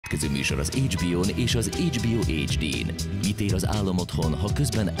következő műsor az HBO-n és az HBO HD-n. Mit ér az álom otthon, ha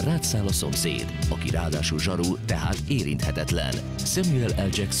közben rád száll a szomszéd, aki ráadásul zsarú, tehát érinthetetlen. Samuel L.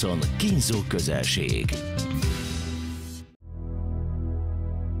 Jackson, kínzó közelség.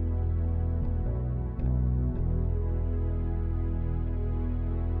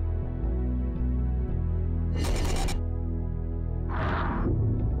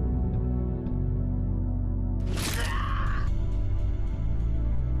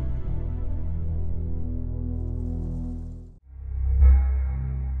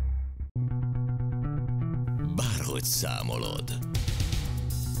 Bárhogy számolod.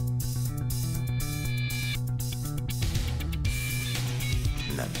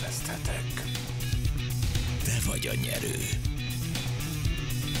 Nem veszthetek. Te vagy a nyerő.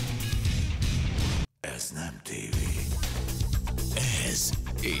 Ez nem tévé. Ez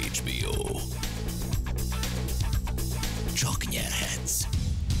HBO. Csak nyerhetsz.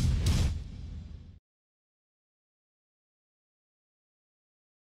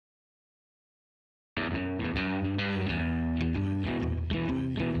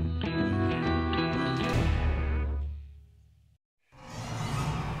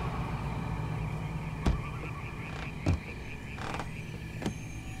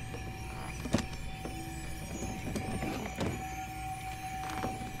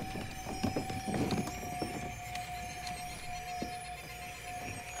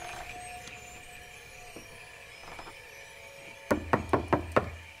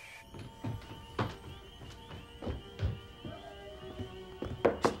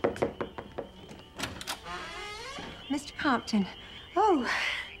 Mr. Compton. Oh.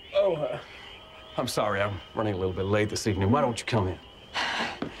 I'm sorry, I'm running a little bit late this evening. Why don't you come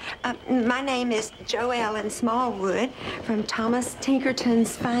in? My name is Joellen Smallwood from Thomas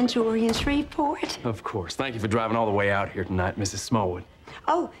Tinkerton's Fine Jewelry in Shreveport. Of course. Thank you for driving all the way out here tonight, Mrs. Smallwood.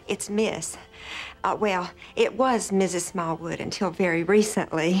 Oh, it's Miss. Well, it was Mrs. Smallwood until very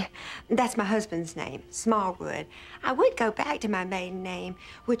recently. That's my husband's name, Smallwood. I would go back to my maiden name,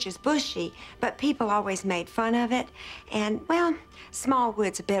 which is Bushy, but people always made fun of it. And, well,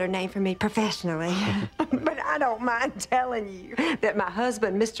 Smallwood's a better name for me professionally. But I don't mind telling you that my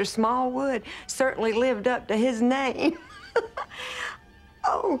husband, Mr. Smallwood, certainly lived up to his name.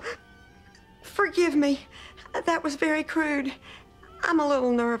 Oh, forgive me. That was very crude. I'm a little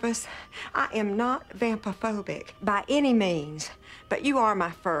nervous. I am not vampophobic by any means, but you are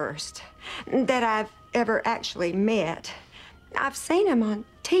my first that I've ever actually met. I've seen him on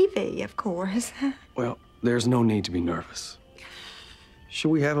TV, of course. Well, there's no need to be nervous. Should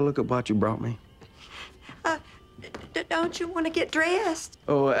we have a look at what you brought me? Don't you want to get dressed?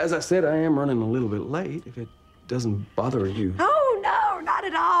 Oh, as I said, I am running a little bit late, if it doesn't bother you. Oh, no, not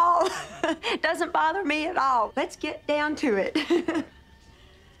at all. Doesn't bother me at all. Let's get down to it.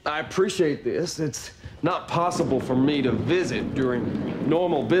 I appreciate this. It's not possible for me to visit during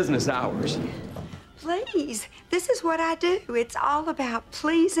normal business hours. Please, this is what I do. It's all about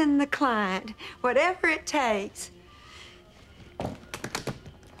pleasing the client, whatever it takes.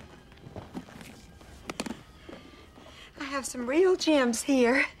 I have some real gems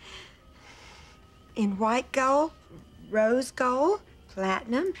here. In white gold, rose gold,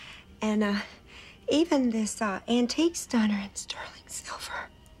 platinum, and even this antique stunner in sterling silver.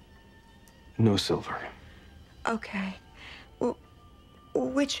 No silver. Okay. Well,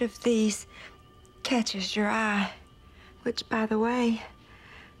 which of these catches your eye? Which, by the way,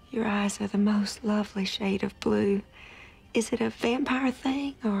 your eyes are the most lovely shade of blue. Is it a vampire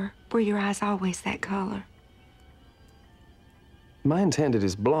thing, or were your eyes always that color? My intended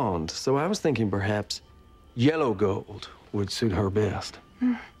is blonde, so I was thinking perhaps yellow gold would suit her best.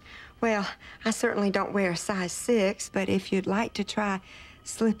 Well, I certainly don't wear a size 6, but if you'd like to try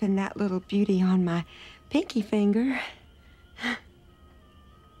slipping that little beauty on my pinky finger,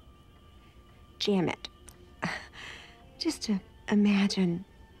 jam it. Just to imagine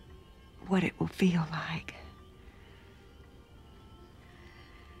what it will feel like.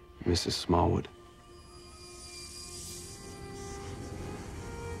 Mrs. Smallwood,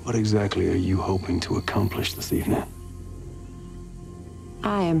 what exactly are you hoping to accomplish this evening?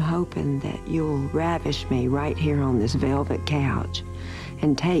 I am hoping that you'll ravish me right here on this velvet couch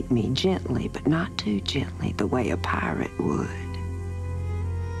and take me gently, but not too gently, the way a pirate would.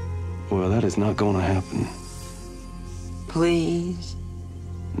 Well, that is not going to happen. Please?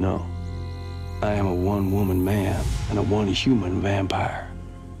 No. I am a one-woman man and a one-human vampire.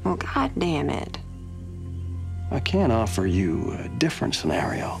 Well, God damn it. I can offer you a different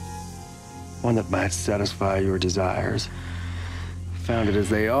scenario. One that might satisfy your desires, founded as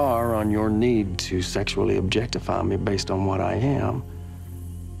they are on your need to sexually objectify me based on what I am,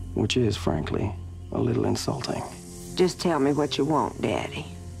 which is, frankly, a little insulting. Just tell me what you want, Daddy.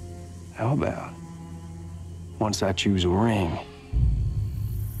 How about, once I choose a ring,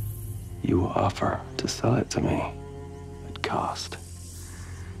 you will offer to sell it to me at cost?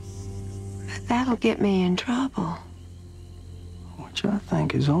 But that'll get me in trouble. Which I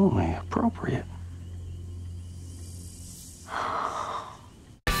think is only appropriate.